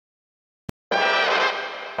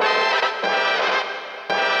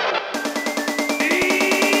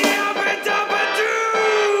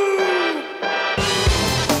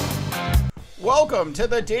welcome to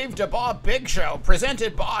the Dave Dabbah Big Show,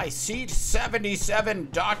 presented by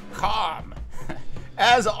Seat77.com.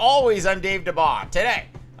 As always, I'm Dave Dabbah. Today,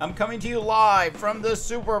 I'm coming to you live from the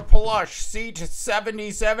super plush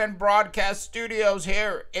Seat77 broadcast studios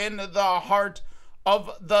here in the heart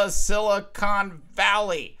of the Silicon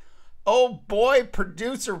Valley. Oh boy,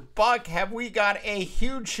 producer Buck, have we got a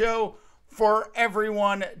huge show for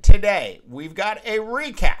everyone today. We've got a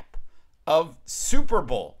recap of Super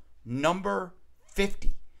Bowl number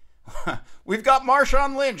 50. We've got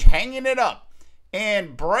Marshawn Lynch hanging it up.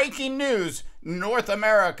 And breaking news, North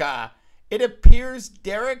America. It appears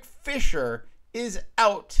Derek Fisher is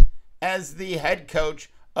out as the head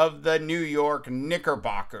coach of the New York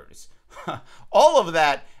Knickerbockers. All of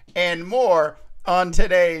that and more on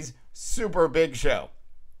today's Super Big Show.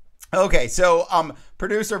 Okay, so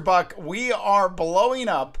producer Buck, we are blowing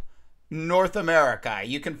up North America.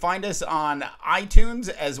 You can find us on iTunes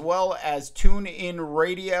as well as TuneIn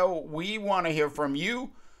Radio. We want to hear from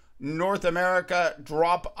you, North America.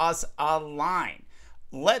 Drop us a line.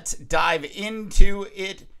 Let's dive into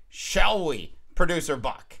it, shall we, producer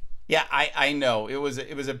Buck? Yeah, I know it was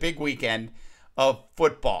a big weekend of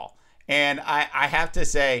football, and I have to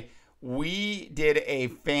say we did a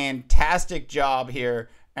fantastic job here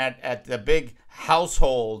at the big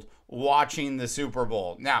household watching the Super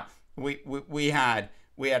Bowl. Now we had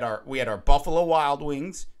our Buffalo Wild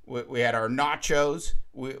Wings, we had our nachos,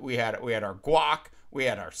 we had our guac, we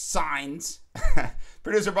had our signs.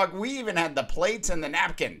 Producer Buck, we even had the plates and the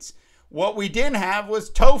napkins. What we didn't have was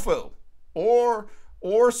tofu or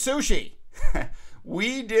sushi.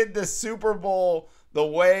 We did the Super Bowl the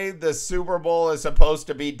way the Super Bowl is supposed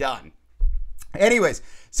to be done. Anyways,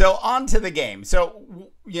 so on to the game. So,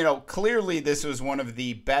 you know, clearly this was one of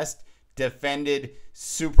the best defended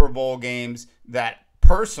Super Bowl games that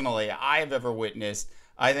personally I have ever witnessed.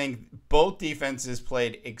 I think both defenses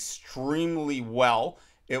played extremely well.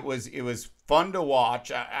 It was fun to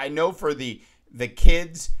watch. I know for the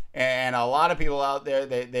kids and a lot of people out there,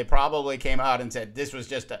 they probably came out and said this was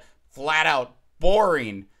just a flat out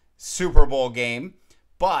boring Super Bowl game.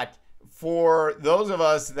 But for those of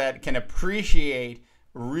us that can appreciate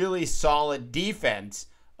really solid defense,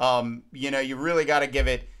 you really got to give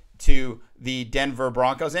it to the Denver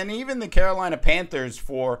Broncos and even the Carolina Panthers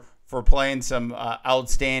for playing some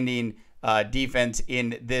outstanding defense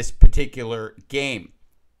in this particular game.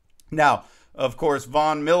 Now, of course,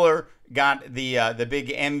 Von Miller got the big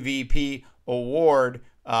MVP award,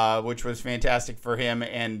 which was fantastic for him,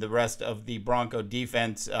 and the rest of the Bronco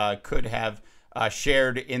defense could have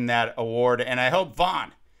shared in that award. And I hope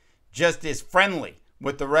Von just is friendly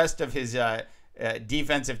with the rest of his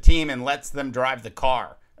defensive team and lets them drive the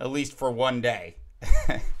car, at least for one day.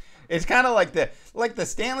 It's kind of like the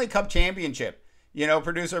Stanley Cup championship. You know,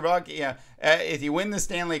 producer Buck, if you win the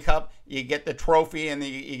Stanley Cup, you get the trophy and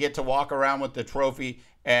you get to walk around with the trophy,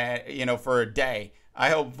 for a day. I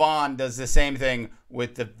hope Von does the same thing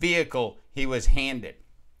with the vehicle he was handed.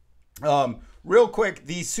 Real quick,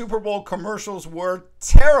 the Super Bowl commercials were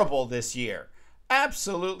terrible this year.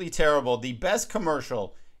 Absolutely terrible. The best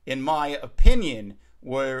commercial, in my opinion,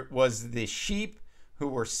 was the sheep who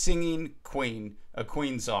were singing a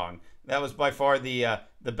Queen song. That was by far the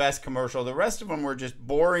best commercial. The rest of them were just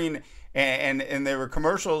boring, and they were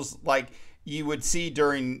commercials like you would see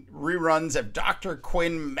during reruns of Dr.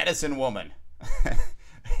 Quinn Medicine Woman.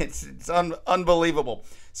 It's unbelievable.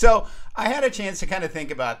 So I had a chance to kind of think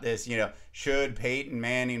about this, should Peyton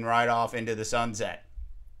Manning ride off into the sunset?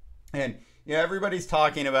 And, everybody's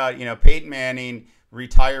talking about, Peyton Manning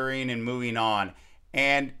retiring and moving on.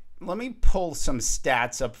 And let me pull some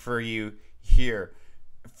stats up for you here.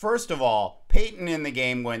 First of all, Peyton in the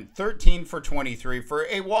game went 13 for 23 for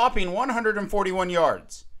a whopping 141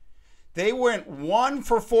 yards. They went 1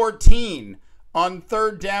 for 14 on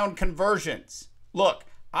third down conversions. Look,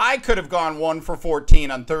 I could have gone 1 for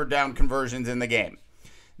 14 on third down conversions in the game.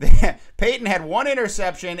 Peyton had 1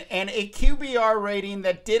 interception and a QBR rating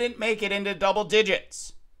that didn't make it into double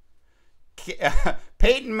digits.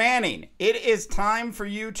 Peyton Manning, it is time for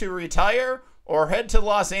you to retire or head to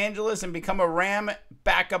Los Angeles and become a Ram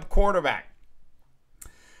backup quarterback.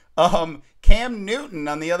 Cam Newton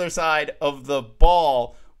on the other side of the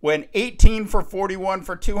ball went 18 for 41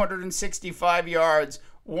 for 265 yards,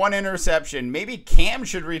 1 interception. Maybe Cam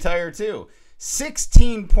should retire too.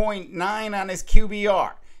 16.9 on his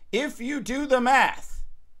QBR. If you do the math,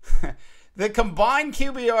 the combined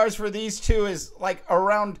QBRs for these two is like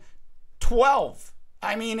around 12.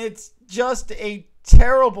 I mean, it's just a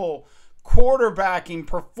terrible quarterbacking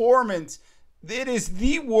performance. It is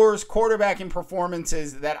the worst quarterbacking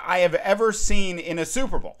performances that I have ever seen in a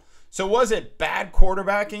Super Bowl. So was it bad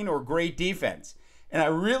quarterbacking or great defense? And I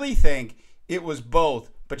really think it was both,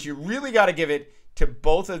 but you really got to give it to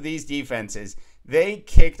both of these defenses. They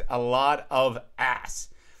kicked a lot of ass.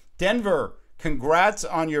 Denver, congrats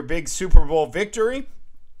on your big Super Bowl victory.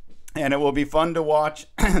 And it will be fun to watch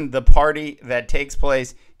the party that takes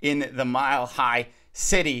place in the Mile High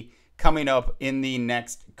City coming up in the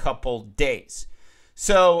next couple days.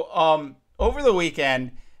 So over the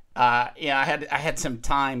weekend, I had some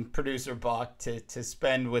time, Producer Buck, to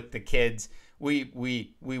spend with the kids.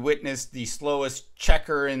 We witnessed the slowest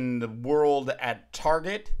checker in the world at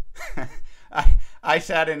Target. I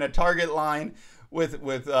sat in a Target line with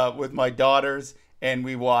my daughters, and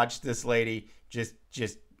we watched this lady just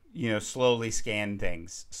slowly scan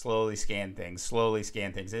things.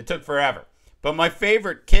 It took forever. But my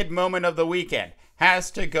favorite kid moment of the weekend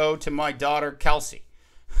has to go to my daughter Kelsey,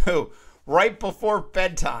 who right before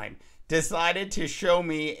bedtime decided to show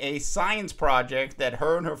me a science project that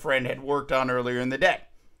her and her friend had worked on earlier in the day.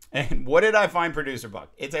 And what did I find, Producer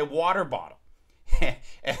Buck? It's a water bottle.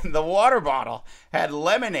 And the water bottle had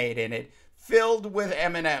lemonade in it filled with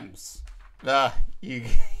M&Ms.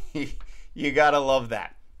 You gotta love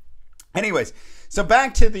that. Anyways, so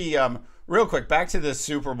back to the real quick, back to the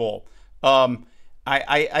Super Bowl.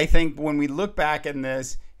 I think when we look back in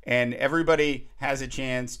this and everybody has a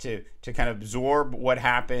chance to kind of absorb what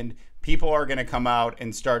happened, people are going to come out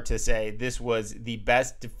and start to say this was the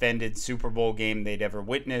best defended Super Bowl game they'd ever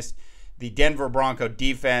witnessed. The Denver Bronco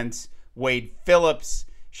defense, Wade Phillips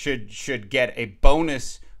should get a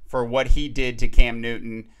bonus for what he did to Cam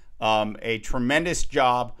Newton. A tremendous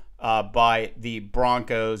job by the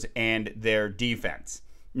Broncos and their defense.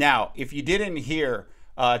 Now, if you didn't hear,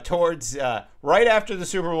 towards right after the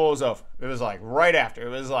Super Bowl was over, it was like right after. It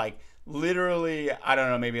was like literally, I don't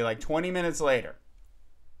know, maybe like 20 minutes later.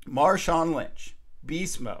 Marshawn Lynch,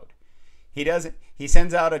 beast mode. He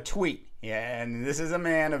sends out a tweet. Yeah, and this is a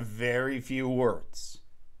man of very few words.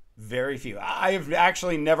 Very few. I have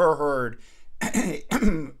actually never heard,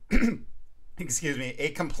 excuse me,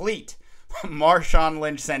 a complete Marshawn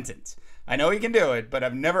Lynch sentence. I know he can do it, but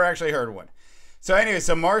I've never actually heard one. So anyway,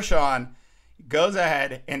 so Marshawn goes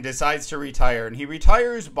ahead and decides to retire. And he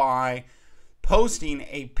retires by posting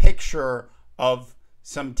a picture of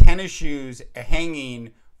some tennis shoes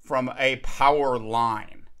hanging from a power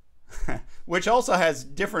line, which also has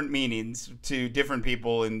different meanings to different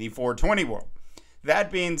people in the 420 world.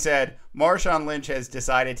 That being said, Marshawn Lynch has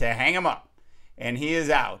decided to hang him up, and he is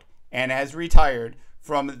out and has retired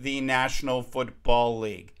from the National Football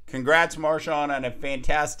League. Congrats, Marshawn, on a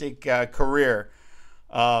fantastic career,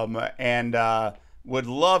 and would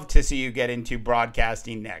love to see you get into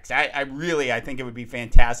broadcasting next. I think it would be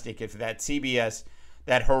fantastic if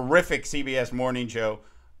that horrific CBS morning show,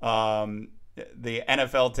 the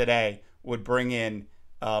NFL Today, would bring in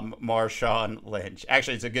Marshawn Lynch.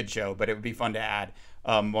 Actually, it's a good show, but it would be fun to add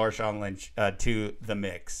Marshawn Lynch to the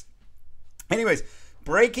mix. Anyways,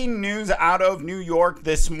 breaking news out of New York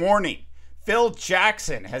this morning. Phil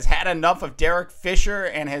Jackson has had enough of Derek Fisher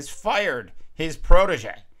and has fired his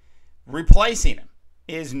protege. Replacing him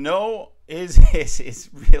is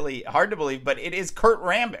really hard to believe, but it is Kurt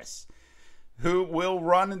Rambis, who will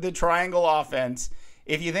run the triangle offense.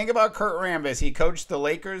 If you think about Kurt Rambis, he coached the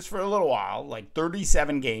Lakers for a little while, like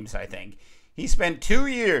 37 games, I think. He spent 2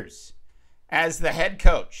 years as the head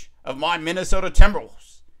coach of my Minnesota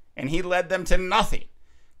Timberwolves, and he led them to nothing.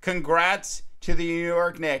 Congrats to the New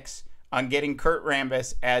York Knicks on getting Kurt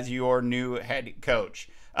Rambis as your new head coach.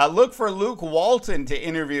 Look for Luke Walton to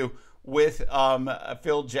interview with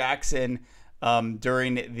Phil Jackson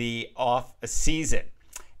during the off season.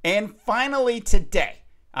 And finally today,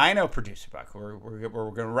 I know, Producer Buck, we're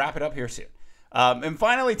going to wrap it up here soon. And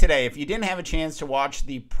finally today, if you didn't have a chance to watch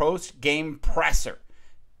the post-game presser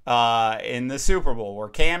in the Super Bowl where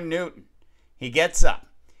Cam Newton, he gets up,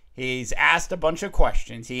 he's asked a bunch of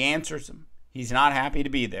questions, he answers them, he's not happy to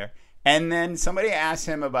be there, and then somebody asks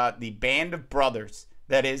him about the band of brothers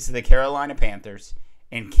that is the Carolina Panthers,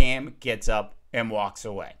 and Cam gets up and walks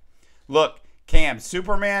away. Look, Cam,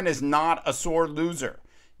 Superman is not a sore loser.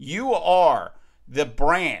 You are the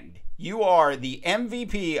brand. You are the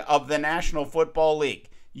MVP of the National Football League.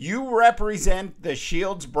 You represent the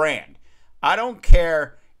Shields brand. I don't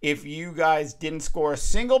care if you guys didn't score a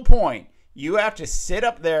single point. You have to sit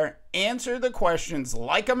up there, answer the questions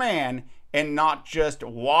like a man, and not just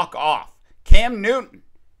walk off. Cam Newton,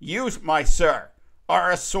 you, my sir, are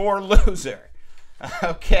a sore loser.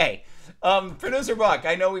 Okay. Producer Buck,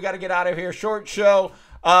 I know we got to get out of here. Short show.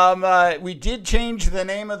 We did change the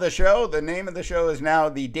name of the show. The name of the show is now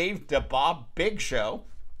the Dave Dabbah Big Show.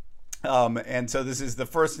 And so this is the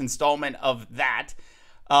first installment of that.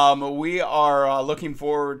 We are looking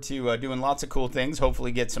forward to doing lots of cool things,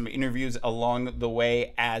 hopefully get some interviews along the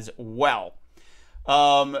way as well.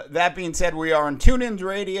 That being said, we are on TuneIn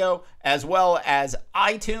Radio as well as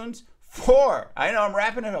iTunes I know I'm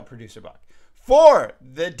wrapping it up, Producer Buck, for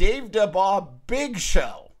the Dave Dabbah Big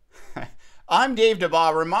Show. I'm Dave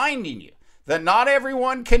Dabbah reminding you that not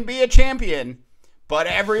everyone can be a champion, but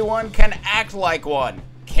everyone can act like one.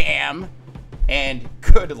 Cam, and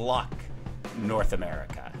good luck, North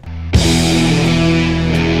America.